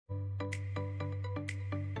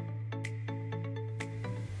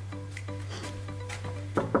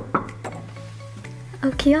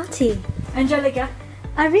Oh, Kiati. Angelica.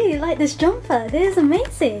 I really like this jumper. This is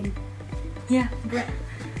amazing. Yeah, great.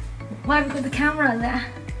 Why have we got the camera there?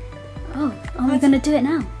 Oh, are we going to do it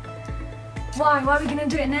now? Why? Why are we going to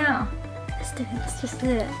do it now? Let's do it. Let's just do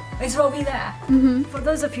it. Is Robbie there? Mm-hmm. For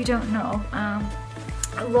those of you who don't know,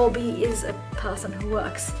 Robbie is a person who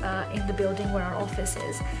works in the building where our office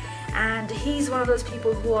is, and he's one of those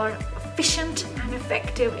people who are efficient and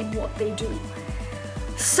effective in what they do.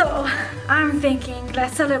 So I'm thinking,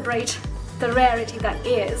 let's celebrate the rarity that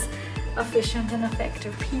is efficient and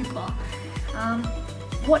effective people.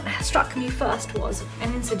 What struck me first was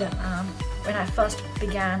an incident when I first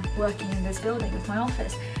began working in this building with my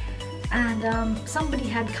office, and somebody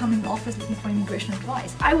had come in the office looking for immigration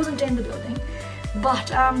advice. I wasn't in the building,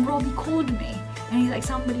 but Robbie called me and he's like,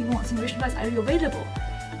 somebody wants immigration advice, are you available?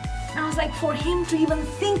 And I was like, for him to even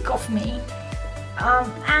think of me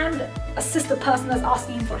and assist the person that's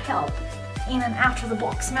asking him for help in an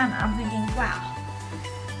out-of-the-box manner, I'm thinking, wow.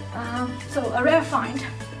 So a rare find.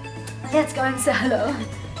 Let's go and say hello.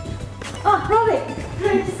 Oh, Robbie!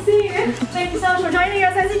 Great to see you. Thank you so much for joining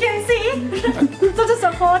us, as you can see. Such a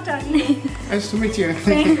supporter. Nice to meet you.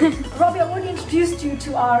 Robbie, I want to introduce you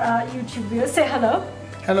to our YouTube viewers. Say hello.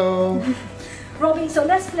 Hello. Robbie, so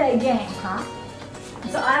let's play a game, huh?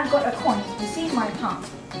 So I've got a coin. You see in my palm,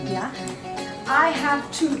 yeah? I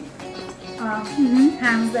have two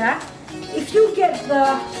hands there. If you get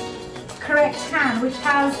the correct hand, which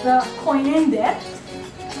has the coin in there,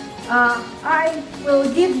 I will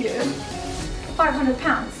give you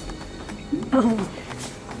 £500. Oh.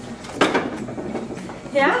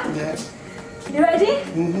 Yeah? Yes. You ready?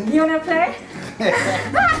 Mm-hmm. You wanna play?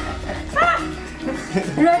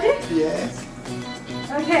 You ready? Yes.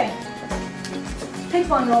 Okay. Pick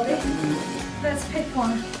one, Robbie. Let's pick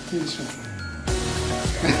one. This one.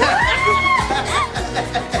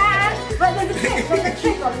 But there's a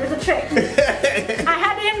trick, Robbie, there's a trick. I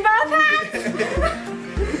had it in both hands.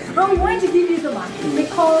 Robbie, I wanted to give you the money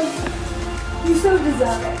because you so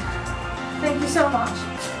deserve it. Thank you so much.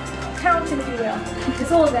 Count it if you will.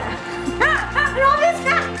 It's all there. Robbie's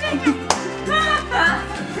counting!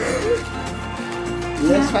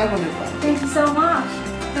 Yes, 500 pounds. Thank you so much.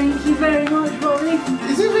 Thank you very much, Robbie.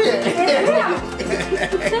 Is it real?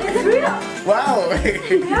 It's real. Wow.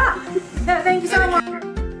 Yeah. Thank you so much.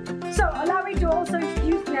 So allow me to also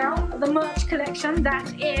introduce now the merch collection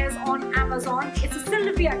that is on Amazon. It's a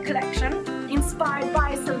Sylvia collection inspired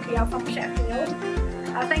by Sylvia from Sheffield.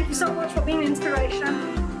 Thank you so much for being an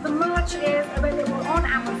inspiration. The merch is available on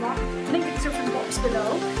Amazon, link in the description box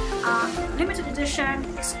below. Limited edition,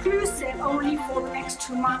 exclusive only for the next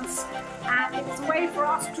 2 months, and it's a way for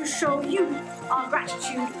us to show you our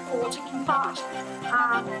gratitude for taking part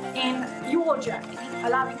in your journey,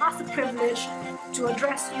 allowing us the privilege to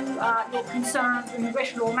address you, your concerns,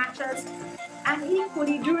 immigration law matters, and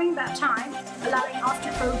equally during that time, allowing us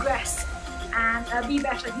to progress and be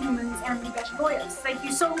better humans and be better lawyers. Thank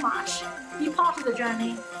you so much. Be part of the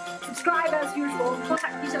journey. Subscribe as usual.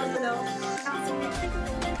 Contact details below.